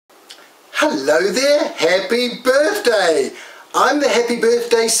Hello there, happy birthday! I'm the Happy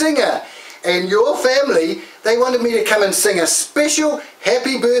Birthday Singer, and your family, they wanted me to come and sing a special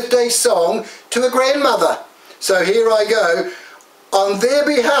happy birthday song to a grandmother. So here I go, on their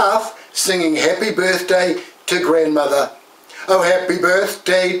behalf, singing happy birthday to grandmother. Oh, happy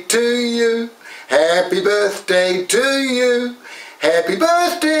birthday to you, happy birthday to you, happy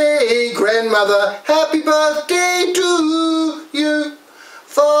birthday grandmother, happy birthday to you.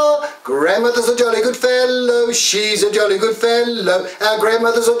 For grandmother's a jolly good fellow, she's a jolly good fellow, our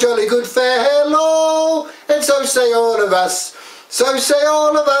grandmother's a jolly good fellow, and so say all of us, so say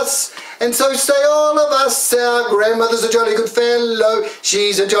all of us, and so say all of us. Our grandmother's a jolly good fellow,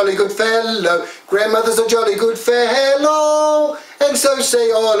 she's a jolly good fellow, grandmother's a jolly good fellow, and so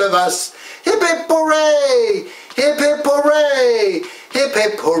say all of us. Hip hip hooray, hip hip hooray, hip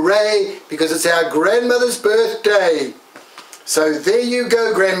hip hooray, because it's our grandmother's birthday. So there you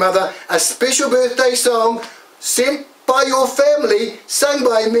go, grandmother, a special birthday song sent by your family, sung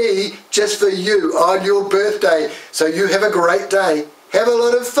by me, just for you on your birthday. So you have a great day, have a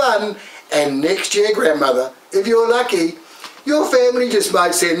lot of fun, and next year, grandmother, if you're lucky, your family just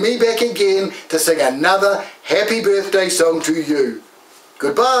might send me back again to sing another happy birthday song to you.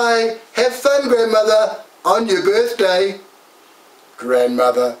 Goodbye, have fun, grandmother, on your birthday.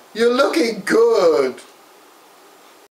 Grandmother, you're looking good.